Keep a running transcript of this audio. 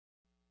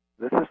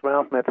This is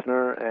Ralph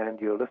Metzner, and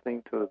you're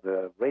listening to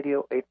the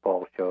Radio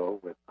 8-Ball Show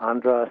with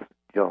Andras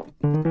Jones.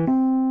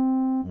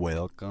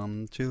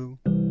 Welcome to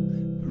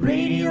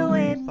Radio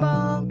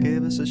 8-Ball.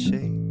 Give us a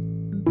shake.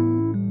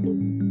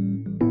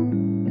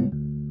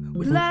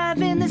 We're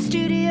live in the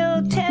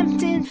studio,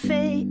 tempting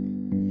fate.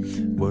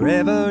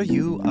 Wherever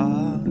you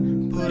are,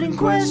 putting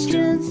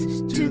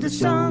questions to the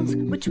songs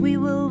which we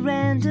will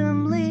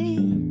randomly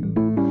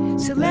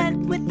select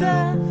with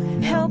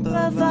the help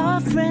of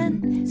our friend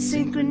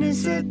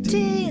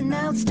Synchronicity. And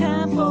now it's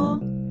time for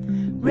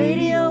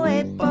Radio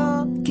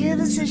 8-Ball. Give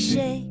us a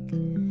shake.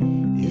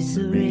 It's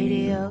the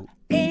Radio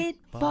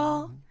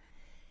 8-Ball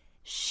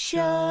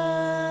Show.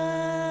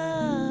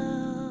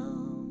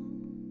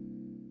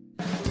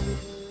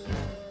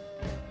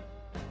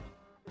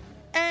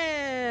 And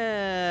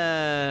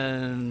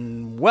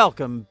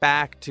welcome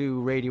back to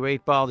Radio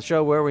 8-Ball, the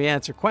show where we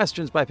answer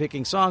questions by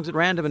picking songs at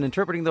random and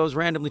interpreting those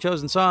randomly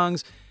chosen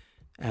songs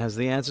as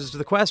the answers to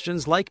the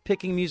questions, like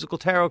picking musical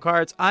tarot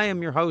cards. I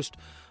am your host,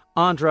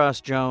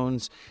 Andras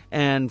Jones,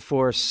 and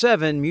for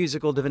 7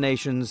 musical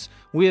divinations,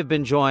 we have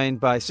been joined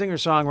by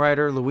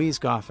singer-songwriter Louise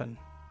Goffin.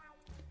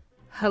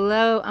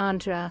 Hello,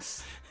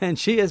 Andras. And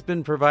she has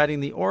been providing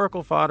the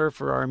oracle fodder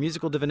for our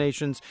musical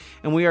divinations,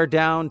 and we are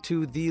down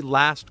to the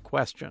last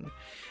question.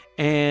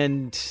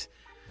 And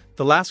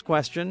the last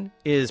question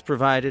is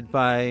provided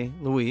by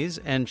Louise,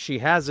 and she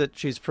has it.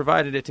 She's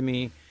provided it to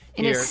me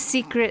in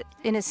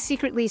a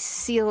secretly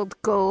sealed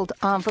gold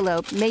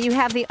envelope. May you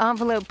have the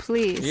envelope,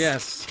 please?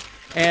 Yes.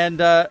 And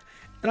I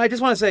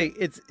just want to say,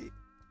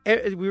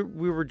 we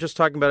were just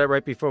talking about it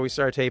right before we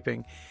started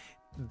taping.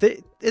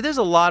 There's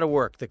a lot of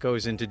work that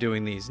goes into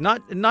doing these,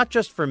 not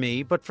just for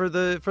me, but for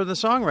the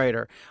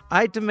songwriter.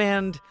 I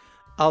demand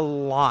a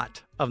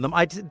lot of them.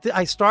 I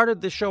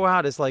started the show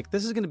out as like,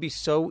 this is going to be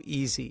so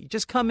easy.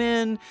 Just come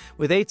in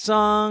with 8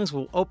 songs.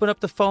 We'll open up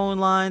the phone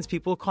lines.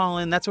 People call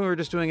in. That's when we were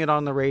just doing it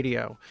on the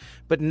radio.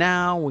 But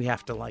now we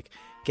have to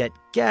get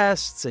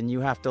guests, and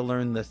you have to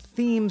learn the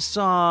theme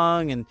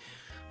song. And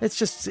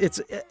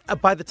it's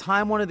by the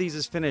time one of these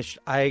is finished,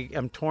 I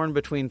am torn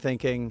between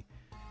thinking,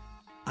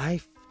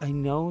 I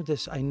know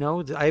this. I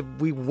know that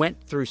we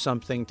went through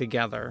something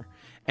together,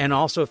 and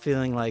also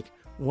feeling like,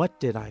 what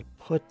did I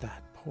put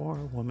that poor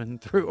woman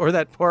through, or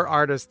that poor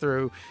artist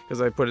through?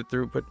 Because I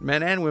put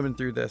men and women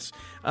through this.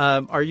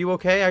 Are you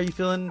okay? Are you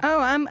feeling? Oh,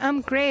 I'm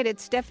great.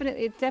 It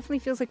definitely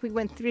feels like we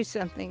went through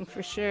something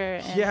for sure.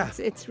 And yeah,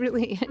 it's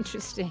really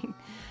interesting.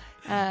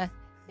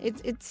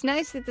 It's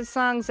nice that the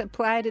songs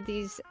apply to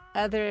these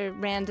other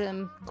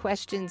random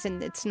questions,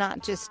 and it's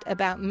not just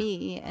about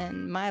me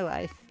and my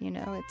life.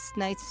 It's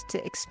nice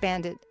to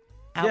expand it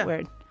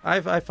outward.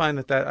 Yeah. I find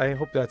that I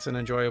hope that's an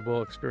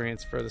enjoyable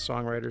experience for the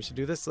songwriters to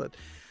do this.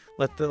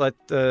 Let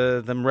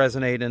them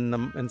resonate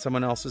in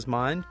someone else's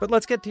mind. But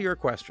let's get to your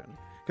question,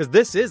 because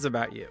this is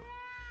about you.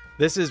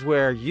 This is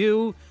where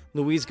you,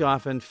 Louise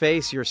Goffin,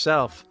 face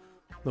yourself,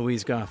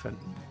 Louise Goffin.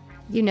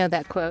 You know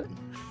that quote.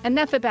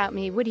 Enough about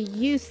me. What do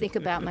you think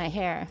about my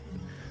hair?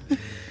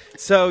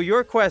 So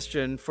your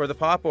question for the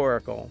Pop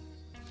Oracle,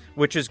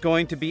 which is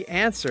going to be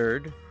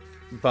answered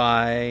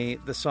by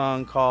the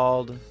song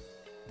called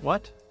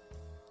what?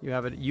 You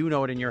have it. You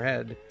know it in your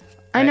head.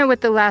 I know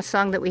what the last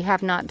song that we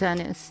have not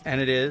done is.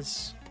 And it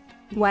is?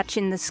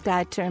 Watching the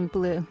Sky Turn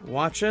Blue.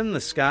 Watching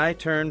the Sky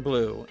Turn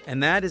Blue.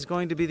 And that is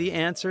going to be the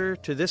answer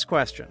to this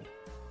question.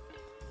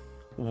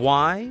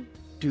 Why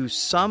do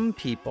some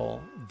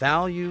people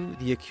value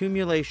the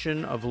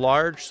accumulation of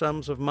large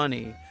sums of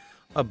money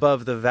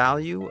above the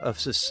value of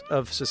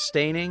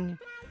sustaining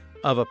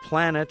of a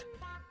planet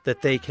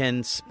that they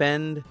can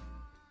spend,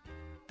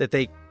 that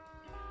they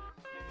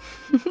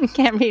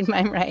can't read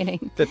my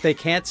writing, that they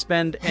can't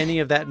spend any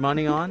of that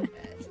money on?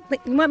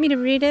 You want me to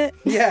read it?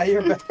 Yeah,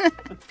 you're back.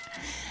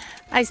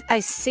 I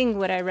sing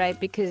what I write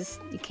because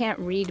you can't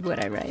read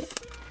what I write.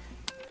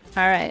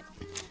 All right.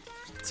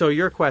 So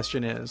your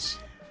question is,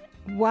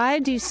 why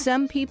do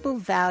some people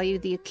value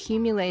the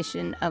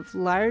accumulation of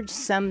large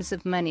sums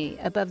of money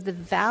above the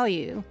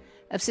value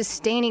of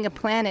sustaining a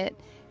planet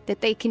that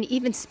they can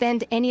even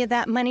spend any of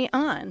that money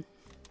on?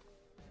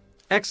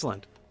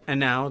 Excellent. And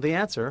now the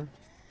answer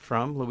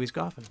from Louise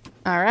Goffin.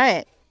 All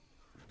right.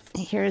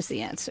 Here's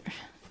the answer.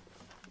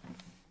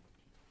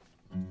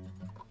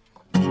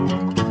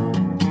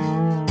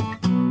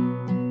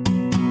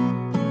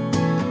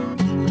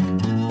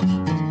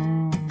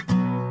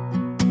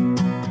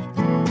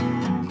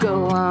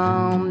 Go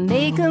on,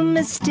 make a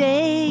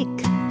mistake.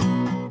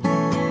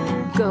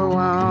 Go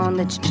on,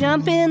 let's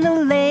jump in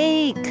the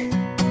lake.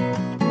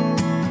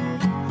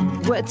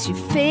 What's your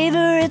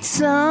favorite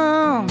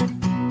song?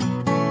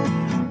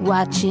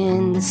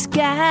 Watching the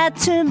sky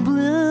turn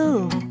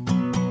blue.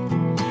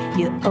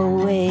 You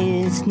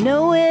always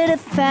know where to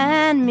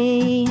find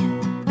me.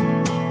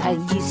 I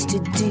used to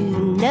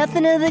do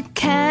nothing of the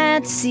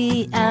kind.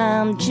 See,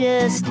 I'm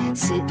just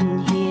sitting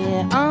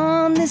here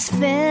on this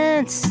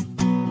fence,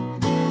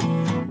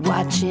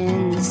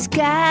 watching the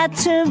sky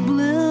turn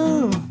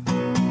blue.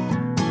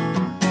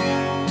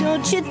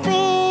 Don't you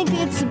think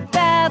it's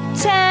about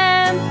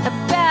time,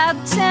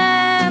 about time?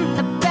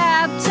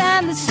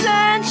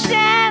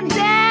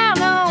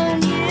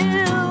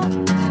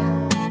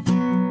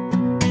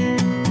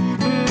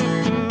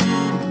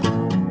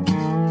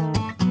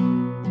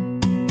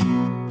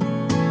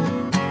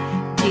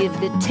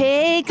 the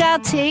take, I'll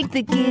take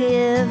the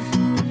give.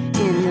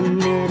 In the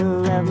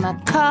middle of my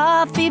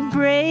coffee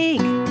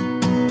break,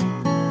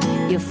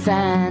 you'll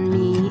find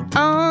me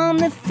on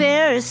the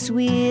Ferris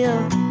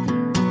wheel,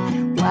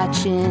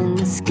 watching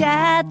the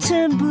sky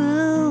turn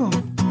blue.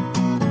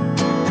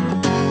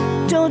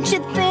 Don't you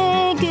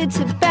think it's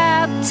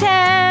about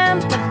time,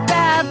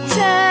 about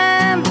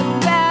time,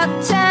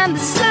 about time the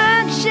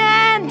sun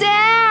shine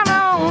down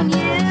on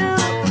you?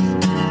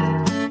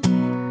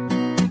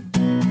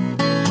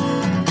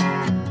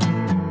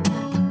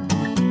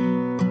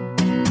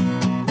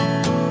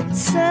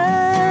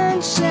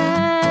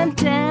 Sunshine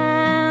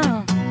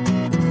down,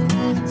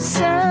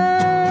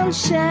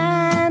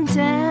 sunshine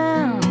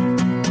down.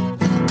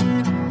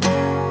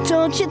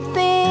 Don't you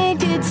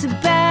think it's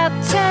about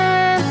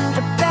time,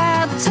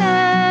 about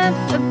time,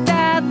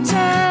 about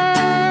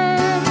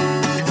time?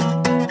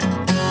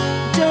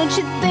 Don't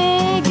you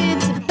think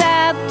it's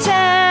about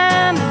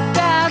time,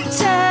 about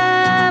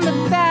time,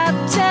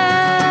 about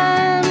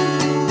time?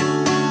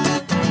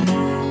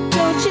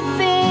 Don't you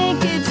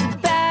think it's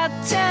about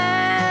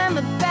time,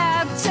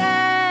 about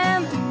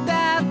time,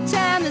 about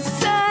time? The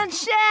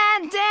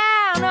sunshine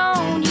down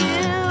on you.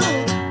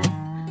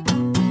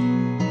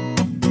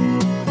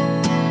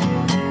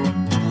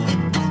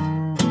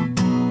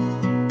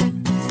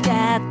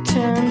 Sky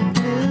turn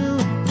blue,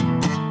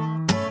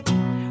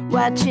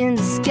 watching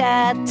the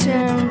sky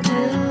turn blue.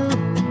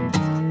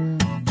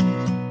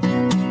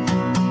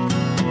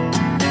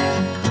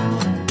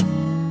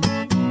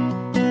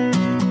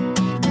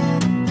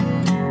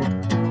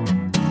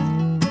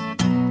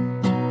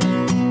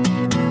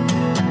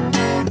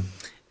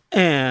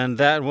 And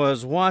that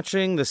was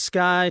Watching the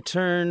Sky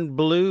Turn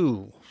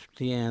Blue.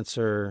 The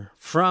answer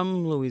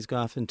from Louise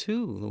Goffin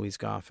to Louise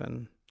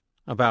Goffin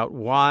about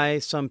why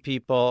some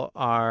people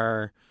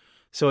are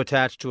so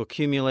attached to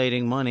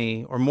accumulating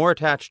money, or more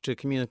attached to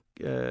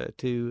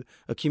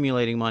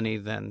accumulating money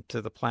than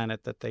to the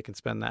planet that they can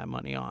spend that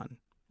money on.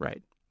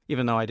 Right.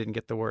 Even though I didn't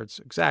get the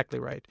words exactly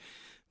right.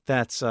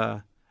 That's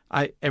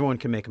everyone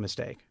can make a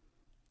mistake.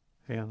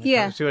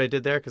 Yeah. See what I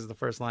did there? Because the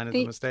first line is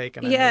a mistake.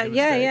 And I made a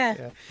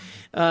mistake.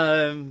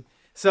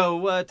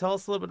 So tell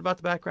us a little bit about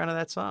the background of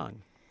that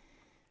song.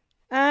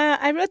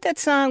 I wrote that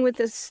song with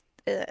a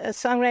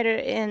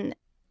songwriter in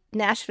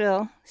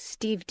Nashville,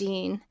 Steve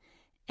Dean,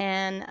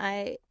 and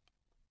I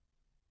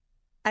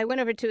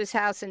went over to his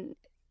house, and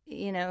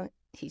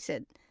he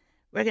said,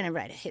 "We're gonna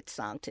write a hit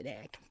song today.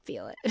 I can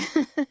feel it."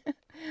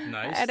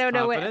 Nice. I don't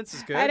know Confidence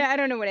is good. I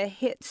don't know what a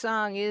hit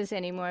song is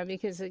anymore,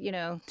 because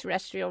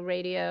terrestrial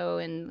radio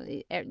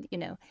and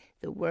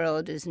the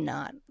world is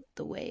not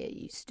the way it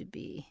used to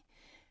be.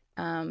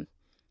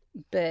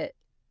 But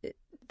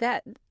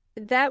that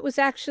was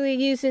actually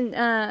using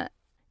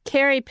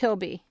Carrie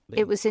Pilby.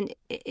 It was an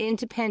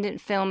independent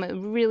film, a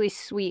really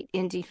sweet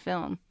indie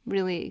film,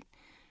 really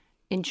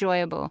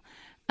enjoyable.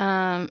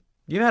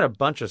 You've had a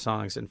bunch of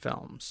songs in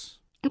films.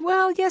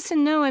 Well, yes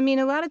and no. I mean,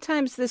 a lot of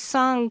times the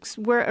songs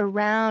were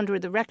around, or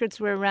the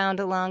records were around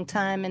a long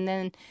time, and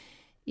then,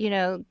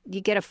 you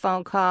get a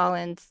phone call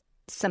and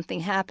something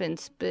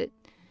happens. But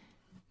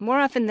more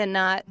often than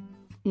not,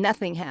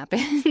 nothing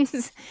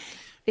happens.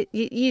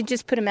 You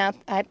just put them out.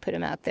 I put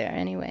them out there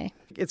anyway.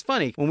 It's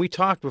funny. When we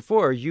talked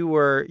before, you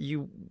were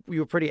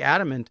pretty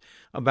adamant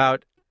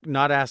about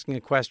not asking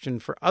a question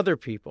for other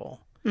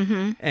people.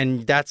 Mm-hmm.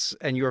 And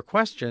your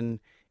question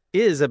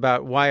is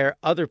about why are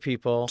other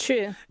people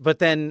true. But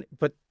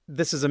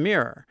this is a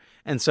mirror.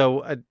 And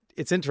so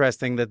it's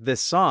interesting that this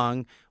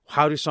song,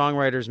 how do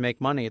songwriters make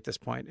money at this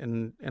point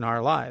in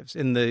our lives,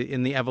 in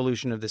the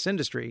evolution of this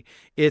industry?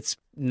 It's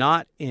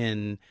not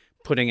in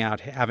having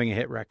a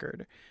hit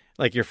record.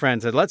 Like your friend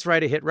said, let's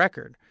write a hit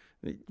record.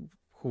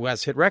 Who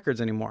has hit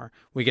records anymore?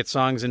 We get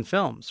songs in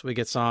films. We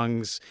get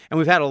songs, and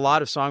we've had a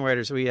lot of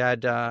songwriters. We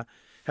had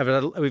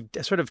we've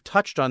sort of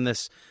touched on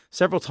this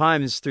several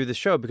times through the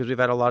show, because we've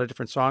had a lot of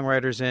different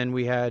songwriters in.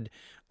 We had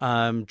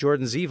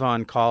Jordan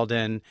Zevon called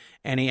in,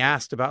 and he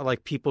asked about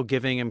like people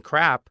giving him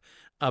crap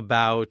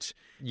about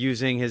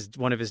using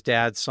one of his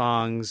dad's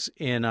songs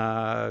in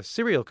a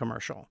cereal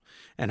commercial,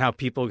 and how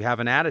people have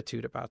an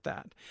attitude about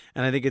that.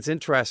 And I think it's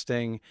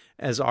interesting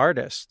as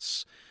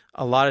artists,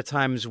 a lot of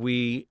times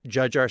we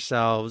judge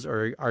ourselves,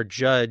 or are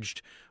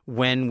judged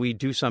when we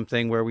do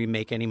something where we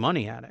make any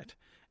money at it.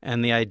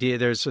 And the idea,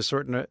 there's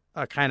a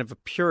kind of a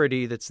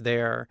purity that's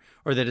there,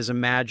 or that is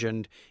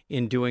imagined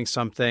in doing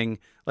something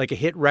like a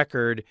hit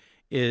record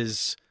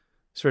is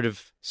sort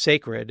of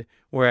sacred,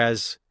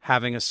 whereas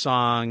having a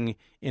song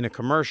in a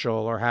commercial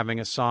or having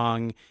a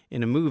song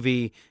in a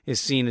movie is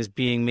seen as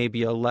being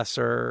maybe a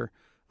lesser,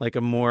 it's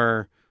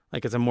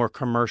a more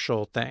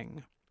commercial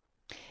thing.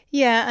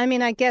 Yeah, I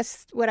mean, I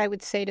guess what I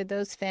would say to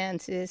those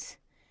fans is,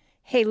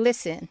 hey,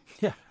 listen,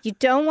 you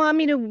don't want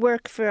me to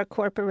work for a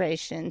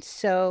corporation,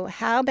 so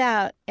how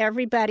about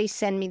everybody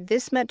send me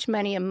this much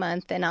money a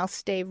month, and I'll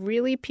stay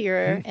really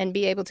pure and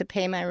be able to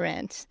pay my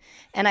rent.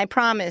 And I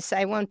promise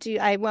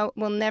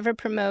will never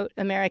promote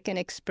American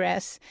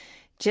Express.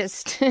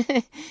 Just,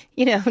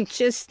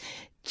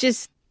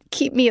 just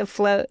keep me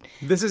afloat.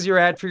 This is your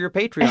ad for your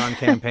Patreon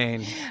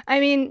campaign. I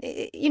mean,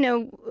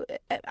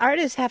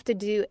 artists have to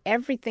do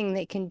everything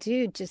they can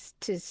do just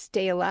to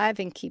stay alive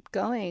and keep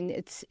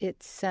going.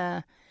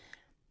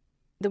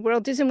 The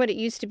world isn't what it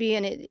used to be,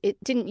 and it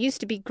didn't used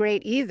to be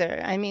great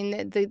either. I mean,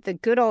 the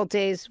good old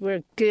days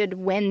were good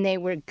when they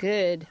were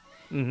good,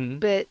 Mm-hmm.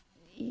 but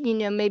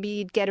maybe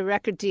you'd get a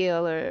record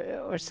deal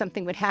or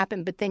something would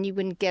happen, but then you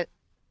wouldn't get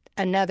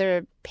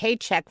another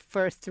paycheck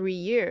for 3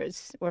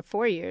 years or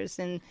 4 years,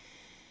 and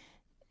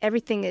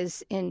everything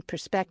is in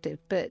perspective.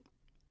 But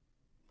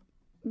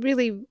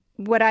really,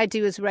 what I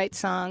do is write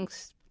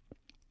songs.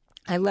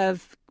 I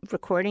love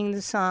recording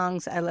the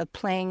songs. I love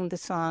playing the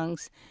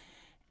songs.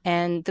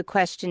 And the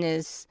question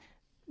is,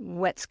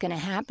 what's going to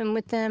happen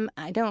with them?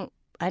 I don't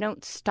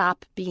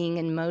stop being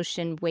in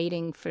motion,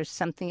 waiting for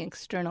something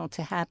external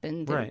to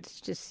happen. Right.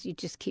 It's just you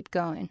just keep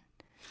going.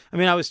 I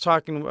mean, I was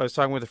talking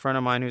with a friend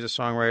of mine who's a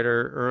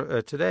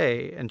songwriter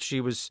today, and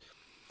she was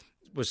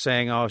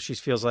saying, oh, she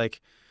feels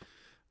like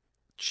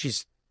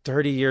she's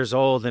 30 years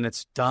old and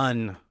it's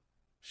done.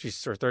 She's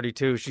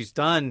 32. She's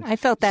done. I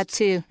felt that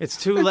too. It's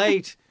too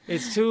late.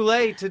 It's too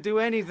late to do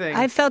anything.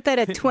 I felt that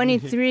at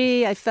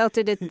 23. I felt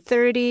it at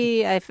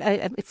 30. I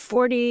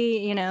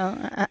 40.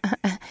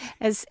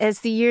 As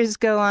the years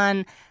go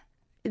on,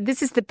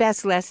 this is the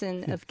best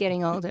lesson of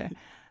getting older.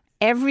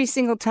 Every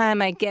single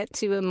time I get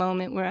to a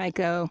moment where I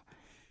go,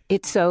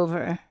 it's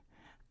over.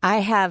 I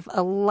have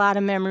a lot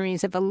of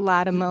memories of a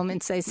lot of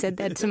moments I said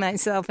that to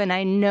myself, and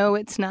I know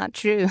it's not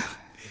true.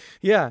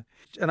 Yeah.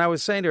 And I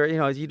was saying to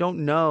her, you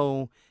don't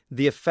know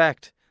the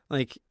effect.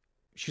 Like,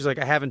 she's like,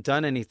 I haven't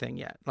done anything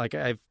yet.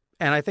 And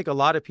I think a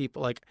lot of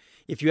people, like,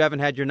 if you haven't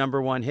had your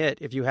number one hit,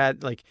 if you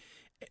had like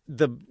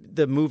the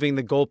moving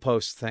the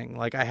goalpost thing,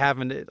 like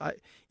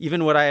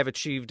even what I have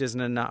achieved isn't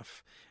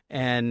enough.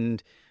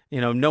 And,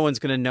 no one's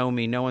going to know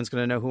me. No one's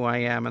going to know who I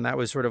am. And that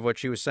was sort of what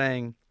she was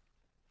saying.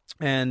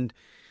 And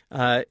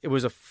it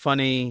was a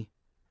funny,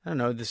 I don't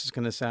know, this is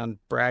going to sound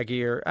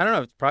braggy or I don't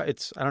know.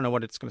 I don't know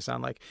what it's going to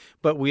sound like,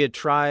 but we had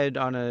tried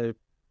on a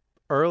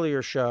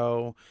earlier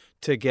show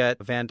to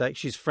get Van Dyke.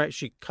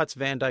 She cuts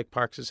Van Dyke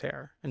Parks'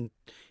 hair, and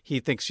he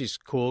thinks she's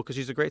cool because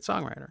she's a great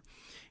songwriter.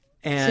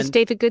 And Is this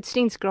David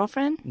Goodstein's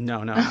girlfriend? No.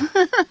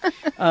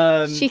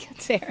 She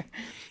cuts hair.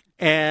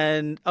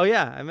 And oh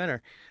yeah, I met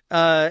her.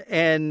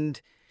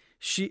 And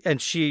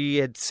she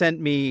had sent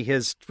me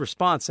his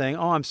response saying,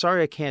 "Oh, I'm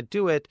sorry I can't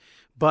do it,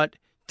 but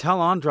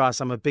tell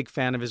Andras I'm a big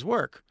fan of his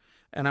work."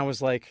 And I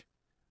was like,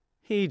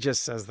 he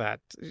just says that.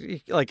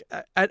 Like,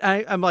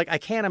 I'm like, I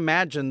can't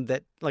imagine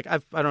that. Like, I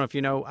don't know if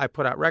you know, I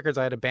put out records.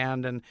 I had a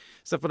band and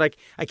stuff, but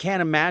I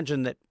can't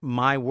imagine that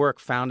my work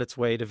found its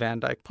way to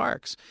Van Dyke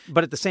Parks.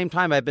 But at the same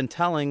time, I've been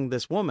telling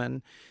this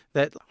woman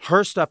that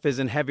her stuff is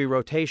in heavy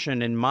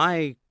rotation on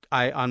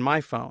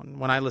my phone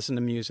when I listen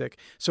to music.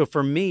 So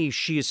for me,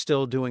 she is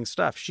still doing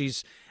stuff.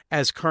 She's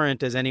as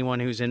current as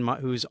anyone who's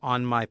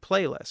on my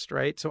playlist,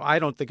 right? So I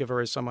don't think of her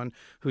as someone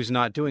who's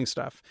not doing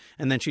stuff.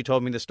 And then she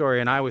told me the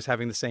story, and I was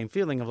having the same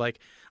feeling of like,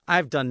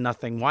 I've done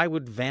nothing. Why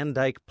would Van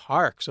Dyke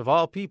Parks, of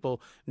all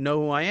people,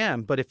 know who I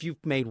am? But if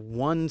you've made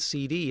one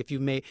CD, if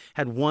you've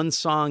had one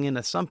song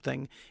into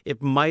something,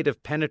 it might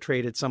have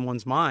penetrated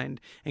someone's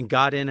mind and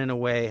got in a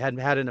way, had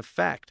an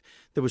effect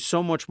that was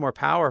so much more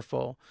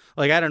powerful.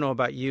 Like, I don't know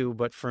about you,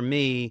 but for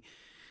me,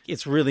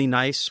 it's really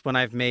nice when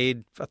I've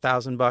made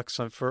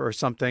 $1,000 or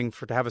something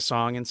to have a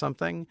song in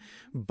something.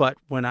 But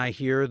when I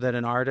hear that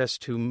an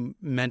artist who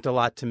meant a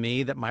lot to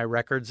me, that my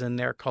record's in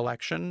their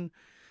collection,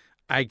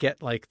 I get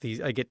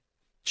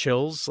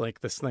chills, like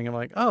this thing of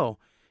like, oh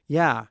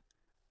yeah,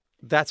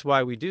 that's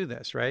why we do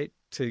this, right?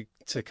 To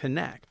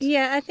connect.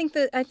 Yeah, I think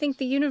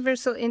the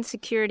universal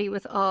insecurity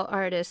with all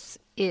artists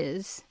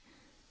is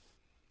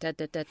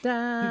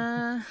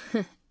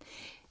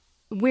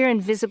we're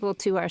invisible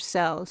to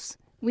ourselves.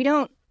 We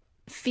don't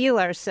feel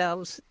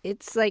ourselves.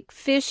 It's like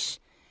fish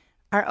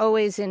are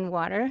always in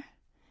water.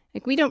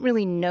 Like, we don't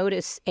really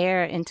notice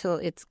air until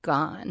it's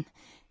gone.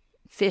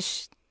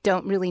 Fish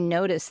don't really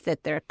notice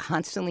that they're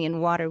constantly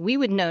in water. We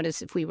would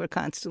notice if we were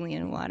constantly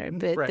in water,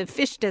 but right. The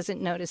fish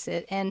doesn't notice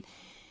it. And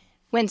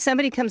when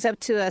somebody comes up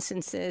to us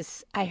and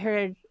says, I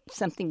heard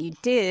something you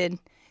did,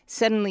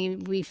 suddenly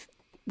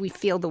we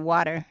feel the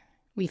water.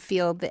 We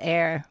feel the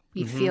air.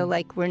 We feel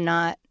like we're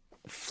not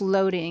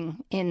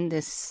floating in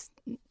this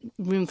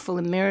room full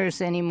of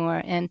mirrors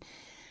anymore. And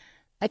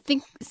I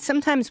think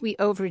sometimes we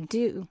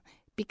overdo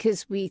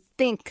because we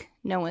think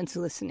no one's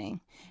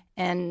listening.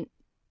 And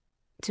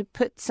to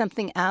put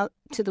something out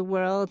to the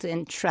world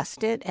and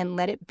trust it and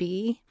let it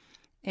be,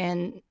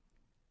 and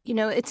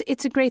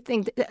it's a great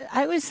thing.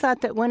 I always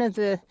thought that one of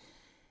the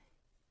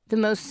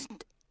most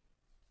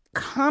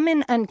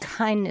common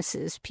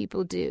unkindnesses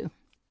people do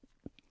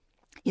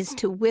is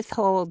to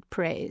withhold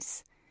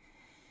praise.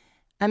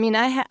 I mean,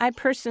 I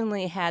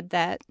personally had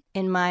that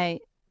in my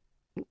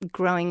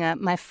growing up.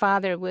 My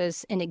father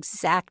was an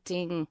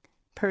exacting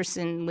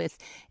person with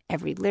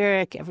every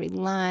lyric, every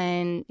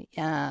line.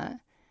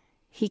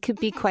 he could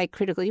be quite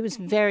critical. He was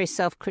very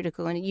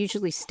self-critical, and it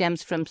usually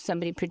stems from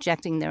somebody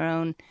projecting their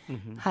own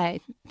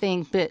high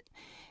thing. But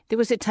there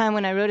was a time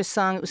when I wrote a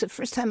song. It was the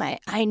first time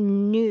I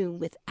knew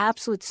with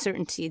absolute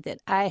certainty that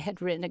I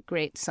had written a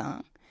great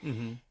song.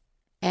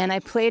 And I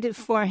played it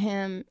for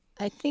him.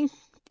 I think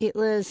it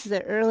was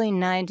the early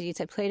 90s.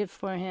 I played it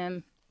for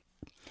him.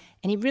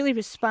 And he really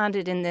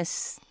responded in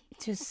this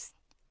just,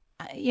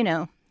 you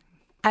know,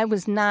 I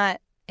was not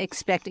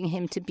expecting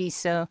him to be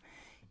so,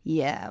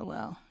 yeah,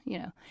 well, you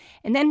know.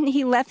 And then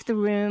he left the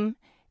room,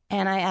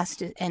 and I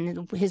asked it,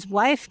 and his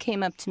wife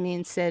came up to me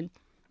and said,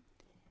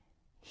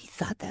 he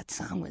thought that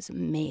song was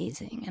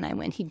amazing. And I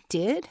went, he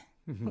did?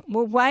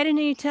 Well, why didn't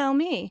he tell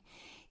me?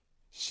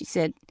 She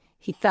said,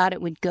 he thought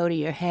it would go to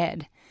your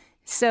head.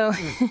 So,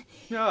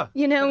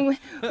 you know,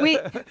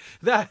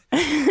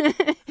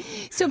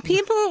 so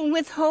people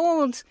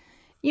withhold,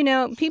 you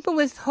know, people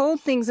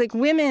withhold things like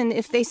women.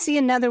 If they see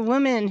another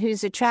woman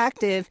who's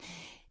attractive,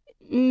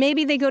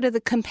 maybe they go to the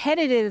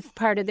competitive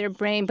part of their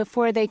brain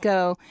before they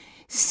go,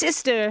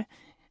 sister,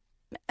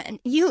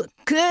 you look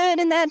good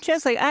in that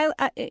dress. Like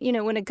I you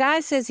know, when a guy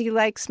says he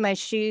likes my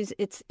shoes,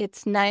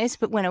 it's nice.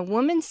 But when a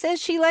woman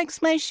says she likes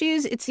my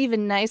shoes, it's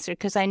even nicer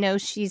because I know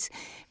she's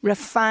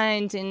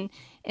refined in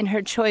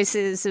her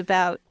choices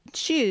about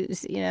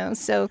shoes, you know.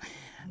 So,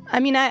 I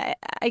mean, I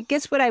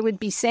guess what I would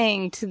be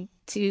saying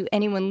to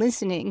anyone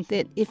listening,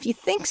 that if you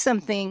think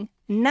something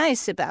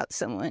nice about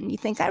someone, you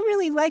think, I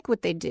really like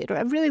what they did, or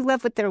I really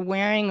love what they're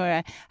wearing,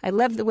 or I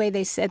love the way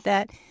they said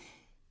that,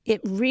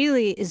 it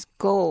really is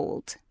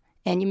gold.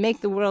 And you make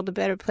the world a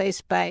better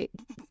place by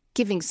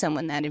giving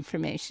someone that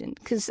information.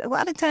 Because a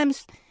lot of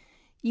times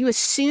you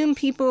assume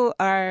people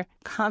are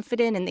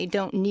confident and they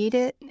don't need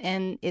it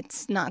and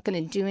it's not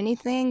going to do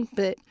anything.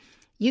 But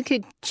you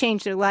could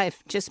change their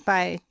life just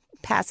by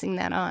passing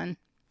that on.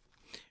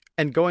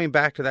 And going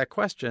back to that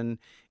question,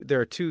 there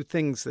are two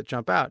things that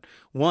jump out.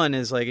 One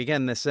is, like,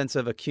 again, the sense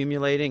of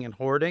accumulating and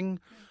hoarding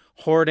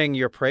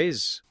your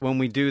praise. When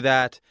we do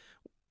that,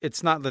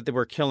 it's not that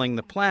we're killing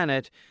the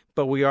planet,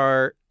 but we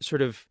are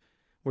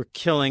we're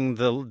killing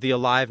the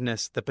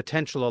aliveness, the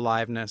potential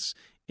aliveness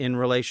in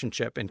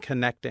relationship and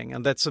connecting.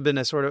 And that's been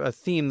a sort of a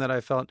theme that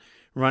I felt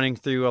running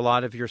through a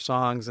lot of your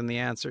songs and the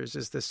answers,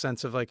 is this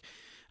sense of like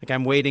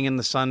I'm waiting in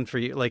the sun for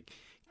you. Like,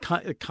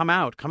 come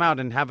out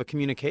and have a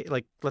communicate.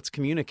 Like, let's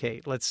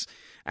communicate. Let's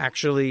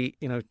actually,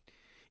 you know,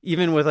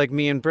 even with like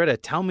me and Britta,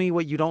 tell me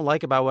what you don't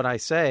like about what I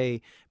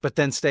say, but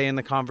then stay in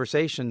the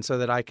conversation so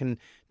that I can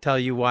tell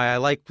you why I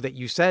like that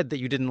you said that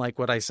you didn't like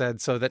what I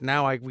said, so that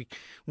now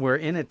we're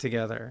in it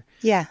together.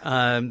 Yeah.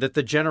 That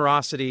the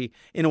generosity,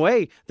 in a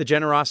way, the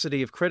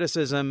generosity of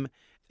criticism.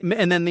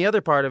 And then the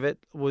other part of it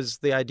was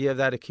the idea of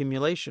that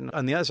accumulation.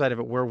 On the other side of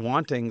it, we're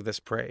wanting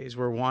this praise.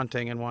 We're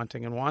wanting and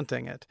wanting and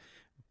wanting it,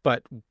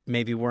 but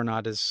maybe we're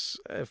not as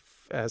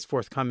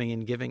forthcoming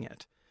in giving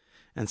it.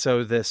 And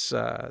so this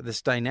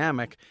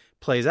dynamic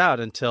plays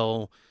out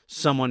until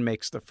someone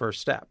makes the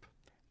first step.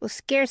 Well,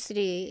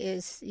 scarcity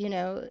is, you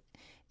know,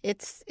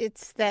 it's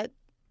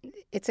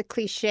a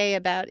cliche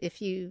about if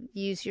you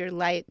use your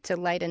light to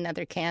light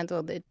another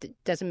candle,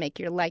 that doesn't make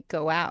your light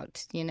go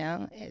out. You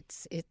know,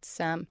 it's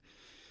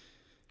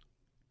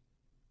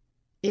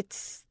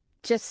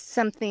just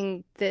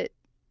something that,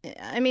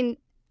 I mean,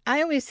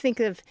 I always think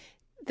of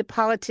the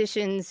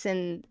politicians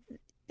and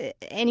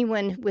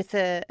anyone with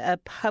a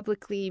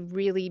publicly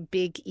really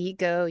big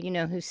ego, you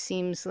know, who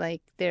seems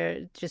like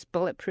they're just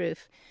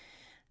bulletproof.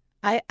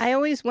 I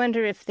always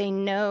wonder if they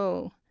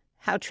know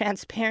how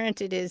transparent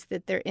it is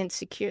that they're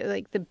insecure.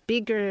 Like, the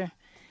bigger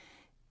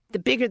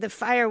the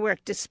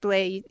firework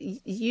display,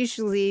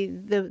 usually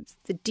the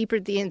deeper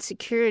the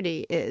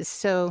insecurity is.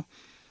 So,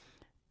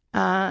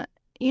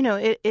 you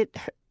know,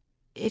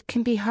 it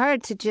can be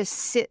hard to just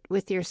sit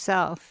with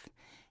yourself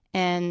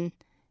and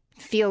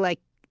feel like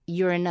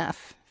you're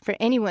enough. For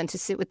anyone to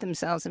sit with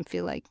themselves and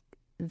feel like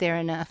they're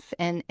enough.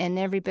 And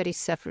everybody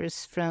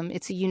suffers from,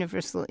 it's a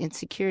universal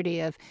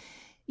insecurity of,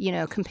 you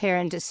know, compare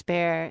and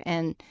despair.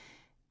 And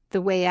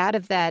the way out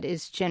of that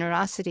is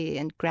generosity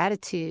and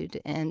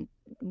gratitude. And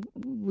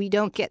we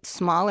don't get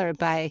smaller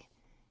by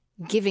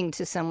giving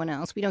to someone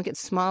else. We don't get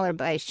smaller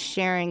by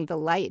sharing the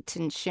light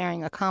and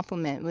sharing a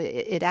compliment.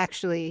 It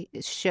actually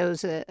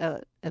shows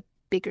a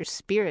bigger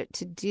spirit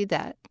to do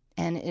that.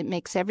 And it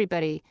makes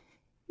everybody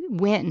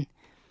win.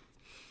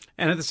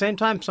 And at the same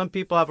time, some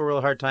people have a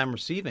real hard time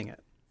receiving it.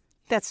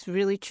 That's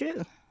really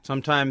true.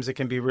 Sometimes it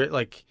can be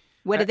like...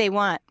 What do they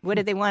want? What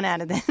do they want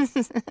out of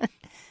this?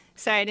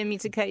 Sorry, I didn't mean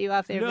to cut you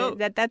off there. No.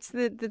 But that's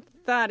the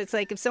thought. It's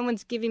like if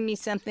someone's giving me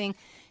something,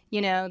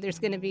 you know, there's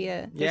going to be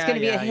a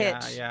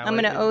hitch. I'm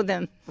going to owe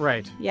them.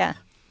 Right. Yeah.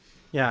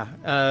 Yeah.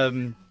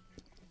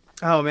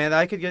 Oh man,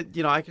 I could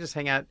just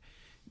hang out.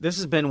 This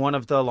has been one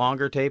of the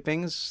longer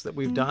tapings that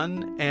we've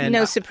done, and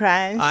no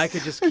surprise. I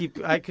could just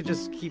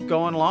keep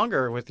going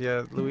longer with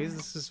you, Louise.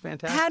 This is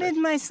fantastic. How did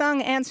my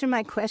song answer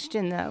my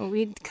question, though?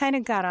 We kind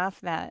of got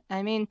off that.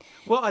 I mean,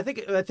 well, I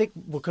think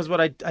because what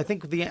I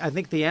think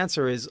the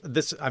answer is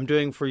this: I'm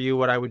doing for you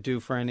what I would do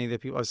for any of the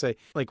people. I say,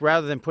 like,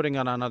 rather than putting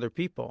it on other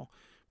people,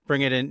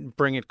 bring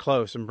it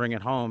close and bring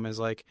it home is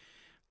like,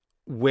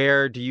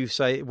 where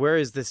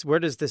does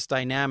this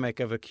dynamic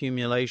of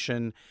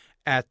accumulation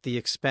at the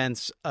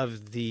expense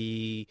of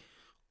the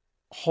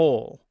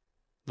whole,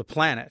 the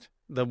planet,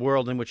 the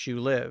world in which you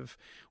live,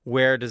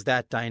 where does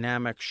that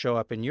dynamic show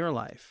up in your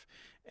life?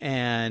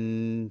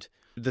 And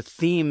the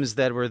themes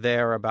that were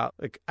there about,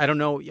 like, I don't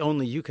know,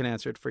 only you can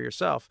answer it for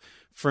yourself.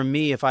 For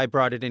me, if I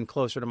brought it in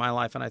closer to my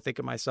life and I think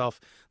of myself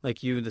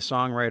like you, the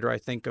songwriter, I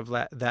think of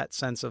that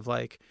sense of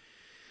like,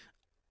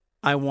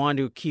 I want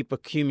to keep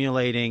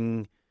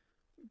accumulating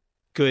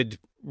good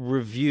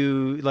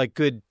review, like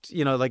good,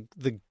 like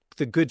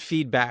the good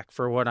feedback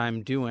for what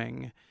I'm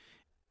doing.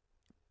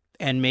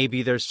 And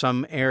maybe there's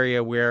some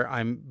area where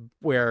I'm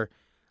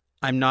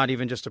not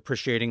even just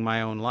appreciating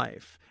my own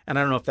life. And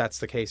I don't know if that's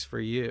the case for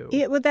you.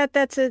 Yeah, well,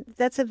 that's a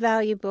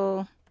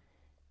valuable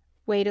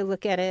way to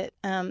look at it.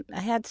 I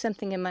had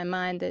something in my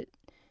mind that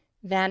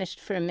vanished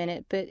for a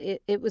minute, but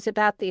it was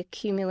about the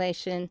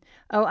accumulation.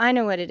 Oh, I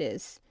know what it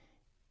is.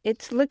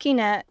 It's looking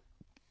at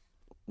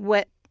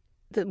what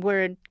the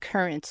word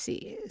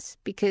currency is,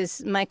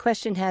 because my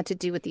question had to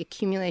do with the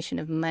accumulation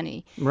of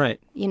money. Right.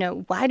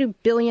 Why do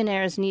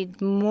billionaires need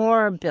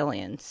more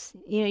billions?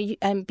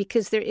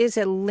 Because there is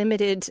a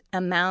limited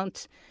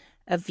amount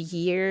of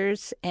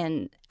years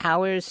and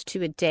hours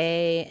to a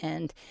day.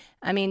 And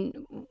I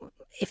mean,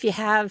 if you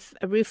have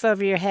a roof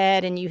over your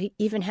head and you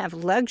even have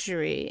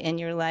luxury in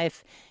your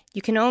life,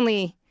 you can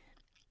only...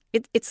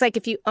 It's like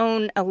if you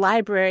own a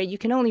library, you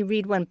can only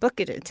read one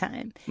book at a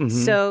time. Mm-hmm.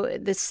 So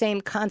the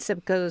same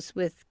concept goes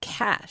with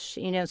cash,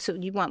 so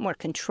you want more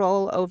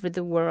control over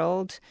the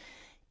world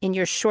in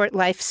your short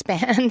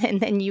lifespan, and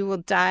then you will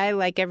die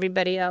like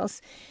everybody else.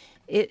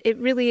 It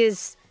really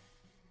is,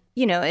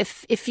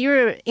 if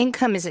your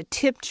income is a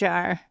tip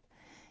jar,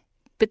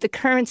 but the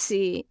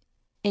currency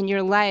in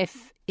your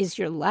life is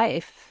your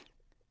life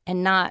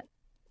and not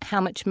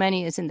how much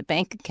money is in the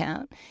bank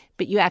account,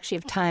 but you actually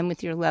have time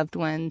with your loved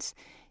ones,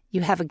 you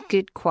have a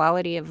good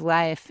quality of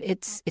life.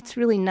 It's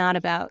really not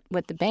about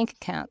what the bank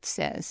account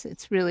says.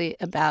 It's really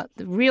about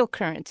the real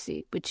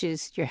currency, which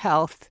is your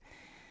health,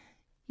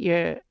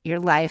 your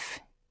life,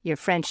 your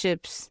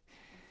friendships,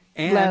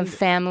 and love,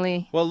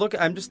 family. Well, look,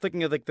 I'm just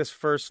looking at like this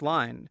first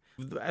line,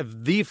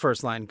 the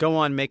first line, go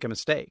on, make a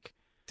mistake.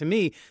 To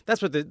me,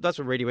 that's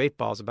what Radio 8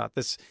 Ball is about.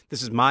 This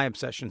is my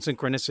obsession.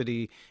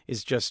 Synchronicity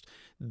is just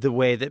the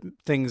way that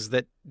things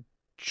that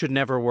should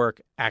never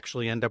work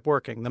actually end up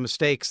working. The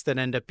mistakes that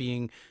end up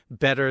being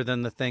better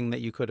than the thing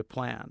that you could have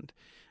planned.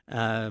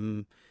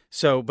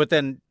 But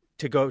then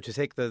to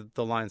take the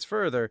lines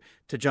further,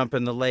 to jump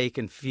in the lake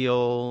and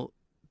feel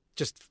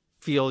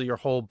your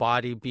whole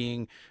body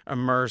being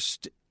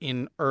immersed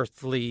in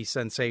earthly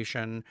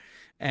sensation.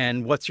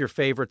 And what's your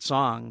favorite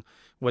song?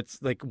 What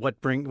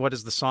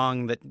is the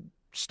song that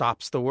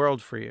stops the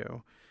world for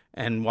you?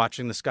 And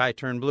watching the sky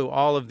turn blue.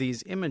 All of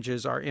these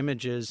images are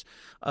images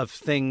of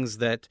things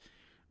that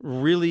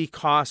really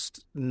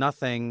cost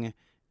nothing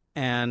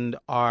and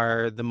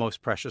are the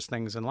most precious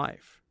things in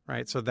life,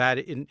 right? So that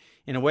in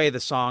a way, the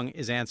song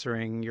is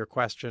answering your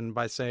question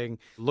by saying,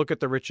 look at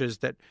the riches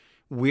that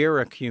we're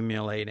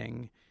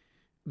accumulating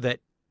that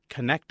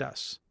connect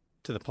us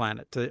to the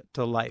planet,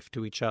 to life,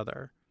 to each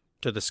other,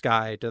 to the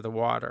sky, to the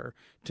water,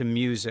 to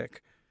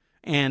music,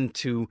 and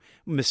to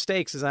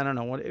mistakes.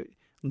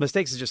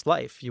 Mistakes is just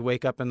life. You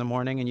wake up in the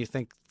morning and you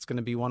think it's going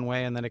to be one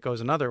way and then it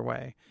goes another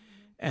way.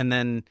 And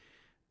then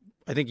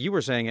I think you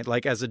were saying it,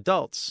 like as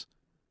adults,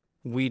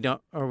 we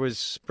don't, or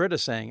was Britta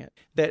saying it,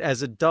 that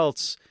as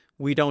adults,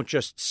 we don't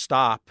just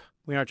stop.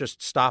 We aren't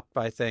just stopped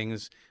by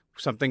things.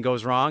 Something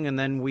goes wrong and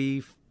then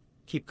we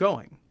keep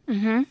going.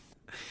 Mm-hmm.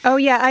 Oh,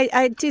 yeah,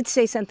 I did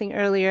say something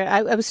earlier.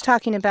 I was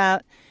talking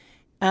about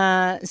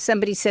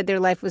somebody said their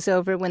life was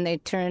over when they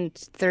turned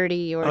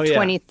 30 or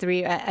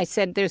 23. I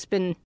said I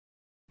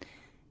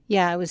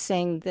was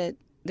saying that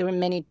there were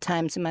many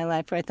times in my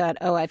life where I thought,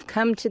 I've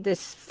come to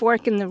this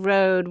fork in the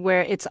road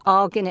where it's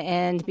all going to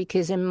end,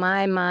 because in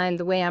my mind,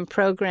 the way I'm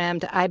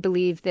programmed, I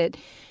believe that,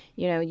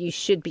 you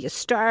should be a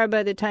star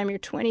by the time you're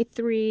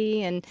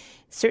 23 and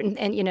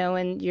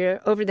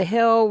you're over the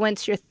hill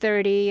once you're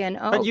 30 and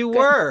But you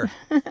were.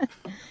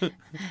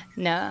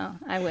 No,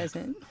 I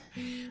wasn't.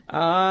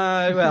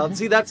 Well,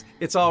 see,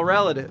 it's all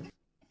relative.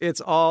 It's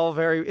all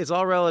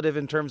relative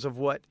in terms of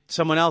what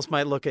someone else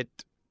might look at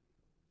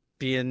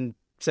being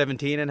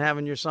 17 and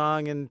having your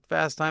song in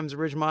Fast Times at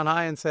Ridgemont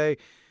High and say,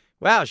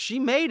 wow, she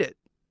made it.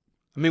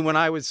 I mean, when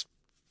I was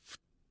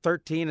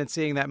 13 and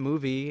seeing that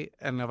movie,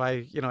 and if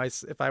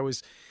I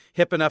was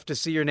hip enough to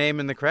see your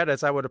name in the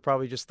credits, I would have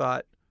probably just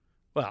thought,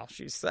 well,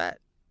 she's set,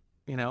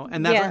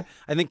 and that's yeah.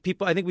 I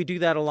think we do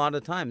that a lot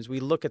of times. We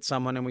look at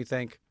someone and we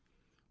think,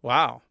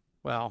 wow,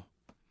 well,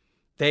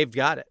 they've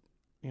got it,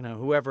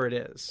 whoever it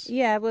is.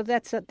 Yeah, well,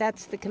 that's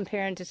the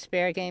compare and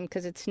despair game,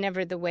 because it's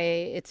never the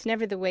way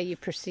you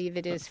perceive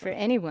it is for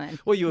anyone.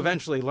 Well, you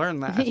eventually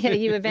learn that. Yeah,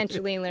 you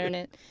eventually learn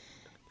it.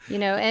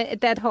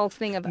 And that whole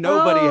thing of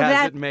Nobody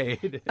has it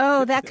made.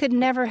 That could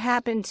never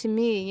happen to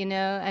me.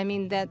 I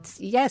mean,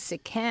 yes,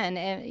 it can.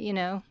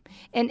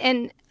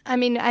 And I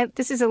mean,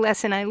 this is a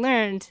lesson I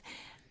learned.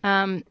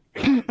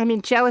 I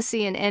mean,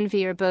 jealousy and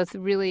envy are both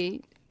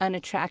really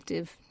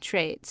unattractive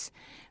traits.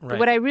 Right. But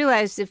what I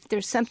realized, if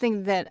there's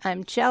something that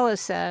I'm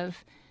jealous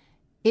of,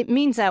 it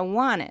means I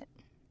want it.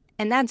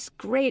 And that's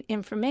great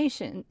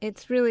information.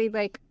 It's really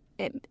like,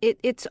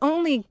 it's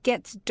only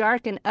gets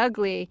dark and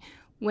ugly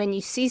when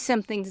you see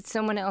something that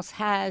someone else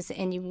has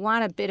and you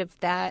want a bit of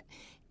that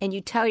and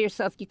you tell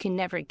yourself you can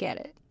never get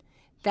it.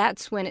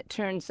 That's when it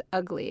turns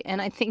ugly.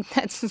 And I think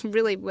that's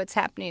really what's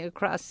happening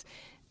across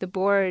the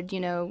board,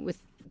 with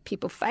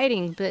people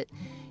fighting. But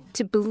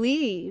to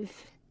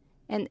believe,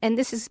 and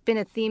this has been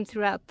a theme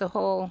throughout the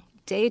whole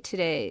day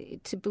today,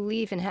 to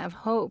believe and have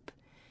hope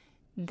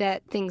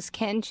that things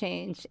can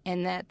change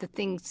and that the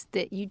things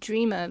that you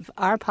dream of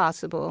are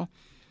possible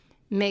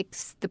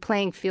makes the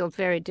playing field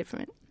very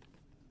different.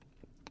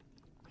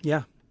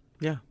 Yeah.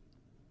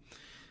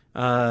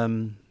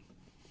 Well,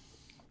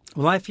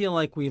 I feel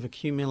like we've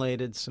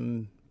accumulated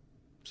some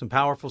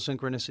powerful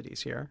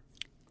synchronicities here.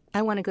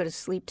 I want to go to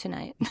sleep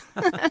tonight.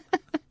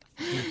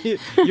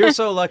 You're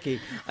so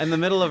lucky. In the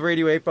middle of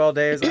Radio 8 Ball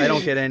days, I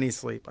don't get any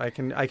sleep. I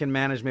can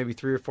manage maybe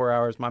 3 or 4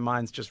 hours. My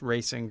mind's just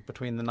racing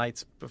between the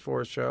nights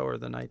before a show or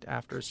the night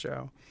after a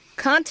show.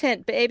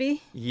 Content,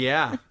 baby.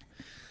 Yeah.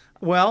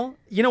 Well,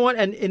 you know what?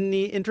 And in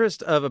the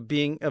interest of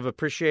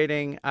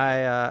appreciating,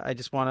 I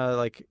just want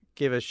to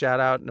give a shout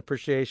out and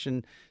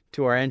appreciation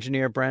to our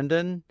engineer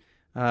Brendan,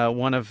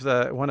 one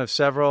of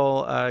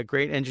several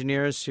great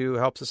engineers who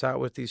helps us out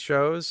with these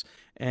shows.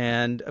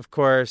 And of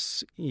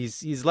course,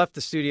 he's left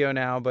the studio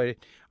now, but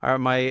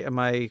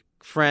my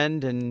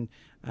friend and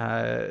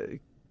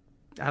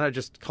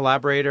just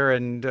collaborator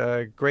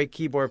and great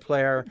keyboard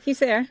player. He's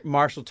there,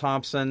 Marshall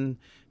Thompson.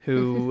 He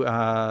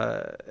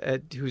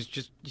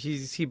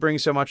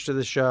brings so much to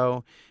the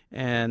show,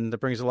 and that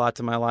brings a lot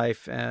to my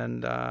life,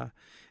 and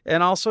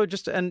also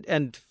just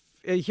and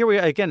here we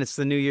are again. It's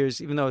the New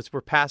Year's, even though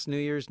we're past New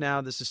Year's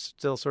now. This is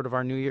still sort of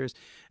our New Year's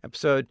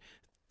episode.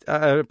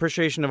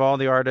 Appreciation of all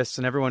the artists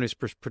and everyone who's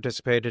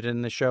participated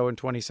in the show in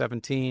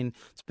 2017.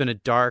 It's been a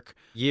dark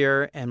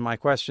year, and my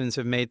questions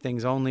have made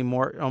things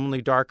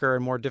only darker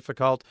and more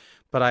difficult.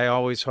 But I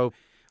always hope,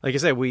 like I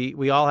said,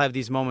 we all have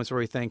these moments where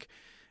we think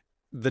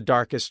the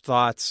darkest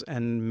thoughts,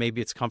 and maybe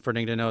it's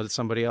comforting to know that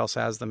somebody else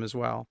has them as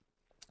well.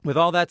 With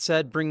all that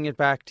said, bringing it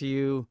back to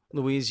you,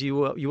 Louise, you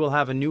will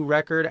have a new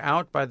record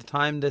out by the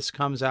time this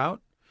comes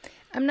out.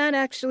 I'm not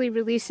actually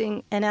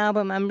releasing an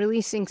album. I'm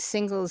releasing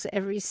singles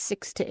every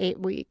 6 to 8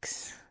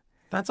 weeks.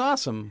 That's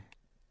awesome.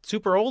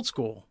 Super old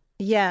school.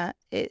 Yeah.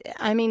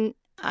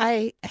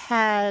 I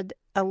had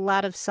a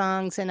lot of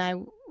songs, and I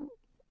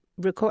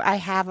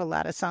have a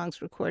lot of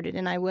songs recorded,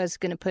 and I was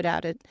going to put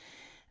out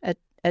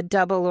a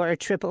double or a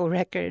triple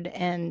record,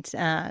 and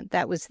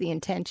that was the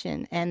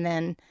intention. And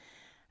then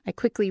I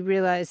quickly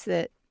realized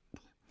that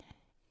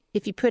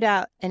if you put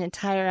out an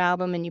entire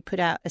album and you put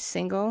out a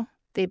single,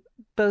 they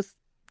both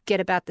get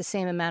about the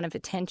same amount of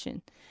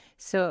attention.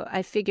 So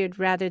I figured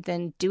rather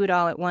than do it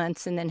all at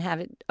once and then have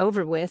it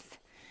over with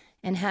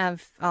and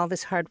have all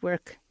this hard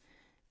work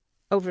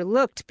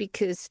overlooked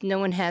because no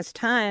one has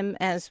time,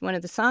 as one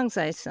of the songs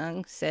I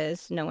sung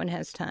says, no one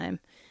has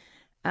time,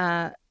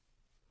 I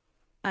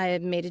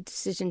made a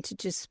decision to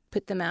just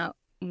put them out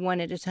one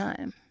at a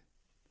time.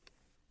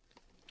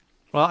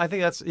 Well, I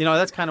think that's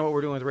kind of what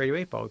we're doing with Radio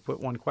 8 Ball. We put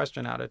one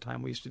question out at a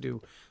time. We used to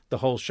do the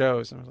whole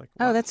shows, and I was like,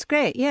 wow. Oh, that's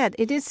great. Yeah,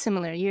 it is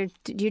similar. You're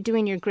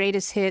doing your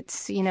greatest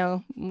hits,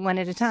 one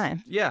at a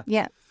time. Yeah.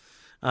 Yeah.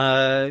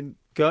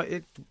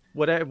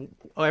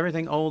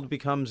 Everything old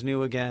becomes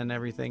new again.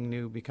 Everything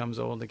new becomes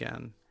old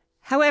again.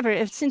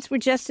 However, since we're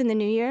just in the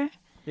new year,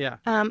 yeah,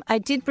 I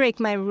did break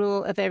my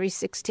rule of every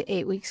 6 to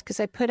 8 weeks because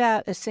I put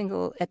out a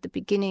single at the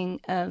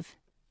beginning of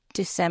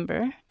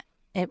December.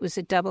 It was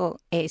a double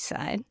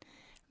A-side,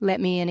 Let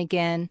Me In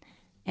Again,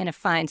 and A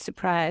Fine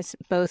Surprise,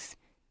 both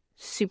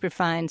super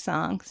fine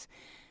songs.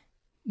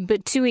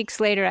 But 2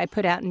 weeks later, I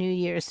put out New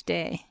Year's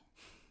Day,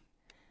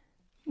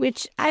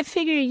 which I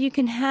figure you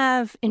can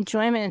have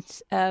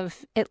enjoyment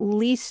of at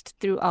least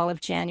through all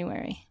of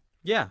January.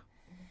 Yeah.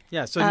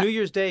 Yeah, so New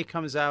Year's Day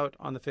comes out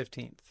on the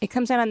 15th. It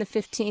comes out on the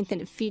 15th,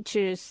 and it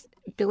features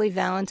Billy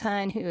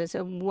Valentine, who is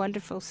a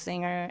wonderful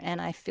singer,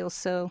 and I feel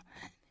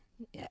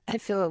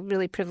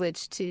really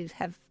privileged to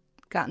have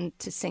gotten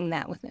to sing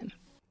that with him.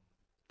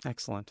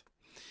 Excellent.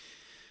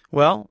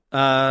 Well,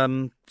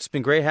 it's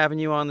been great having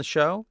you on the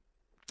show,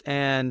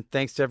 and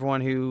thanks to everyone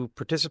who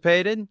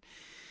participated.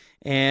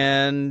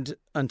 And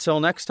until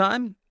next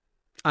time,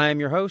 I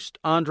am your host,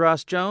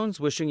 Andras Jones,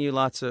 wishing you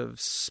lots of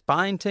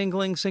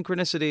spine-tingling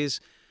synchronicities,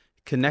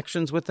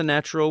 connections with the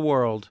natural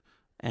world,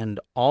 and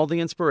all the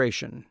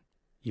inspiration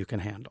you can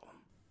handle.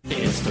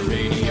 It's the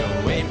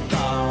Radio 8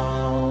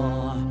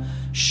 Ball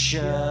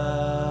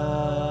Show.